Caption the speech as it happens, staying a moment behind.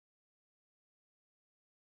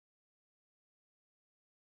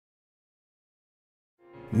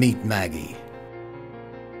Meet Maggie.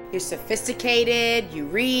 You're sophisticated, you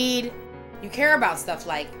read, you care about stuff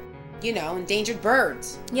like, you know, endangered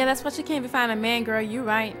birds. Yeah, that's what you can't be finding a man, girl. You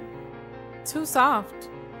right. Too soft.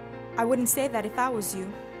 I wouldn't say that if I was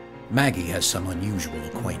you. Maggie has some unusual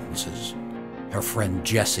acquaintances. Her friend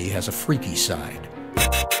Jessie has a freaky side.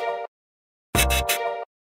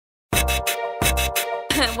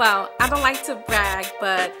 Well, I don't like to brag,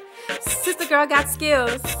 but sister girl got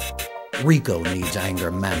skills. Rico needs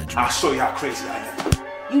anger management. I'll show you how crazy I am.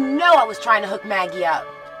 You know I was trying to hook Maggie up.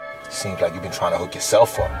 Seems like you've been trying to hook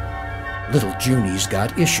yourself up. Little Junie's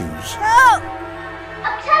got issues. Help!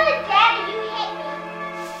 I'm telling Daddy you hit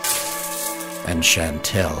me. And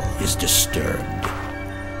Chantel is disturbed.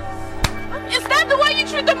 Is that the way you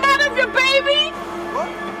treat the mother of your baby? What?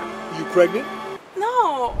 You pregnant?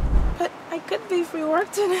 No, but I could be if we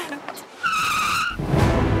worked tonight.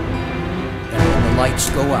 And when the lights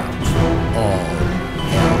go out, all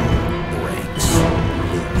hell breaks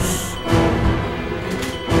loose.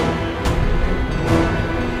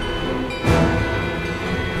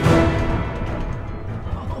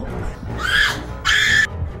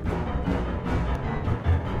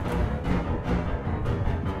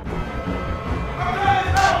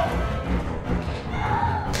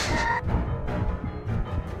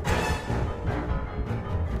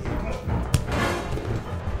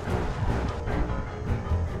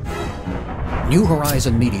 New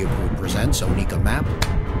Horizon Media Group presents Onika Mapp,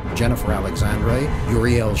 Jennifer Alexandre,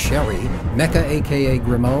 Uriel Sherry, Mecca aka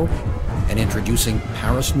Grimaud, and introducing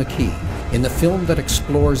Paris McKee in the film that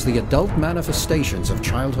explores the adult manifestations of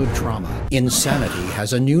childhood trauma. Insanity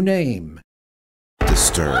has a new name.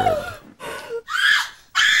 Disturbed.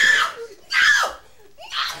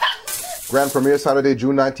 Grand premiere Saturday,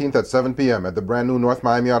 June 19th at 7 p.m. at the brand new North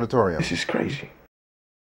Miami Auditorium. This is crazy.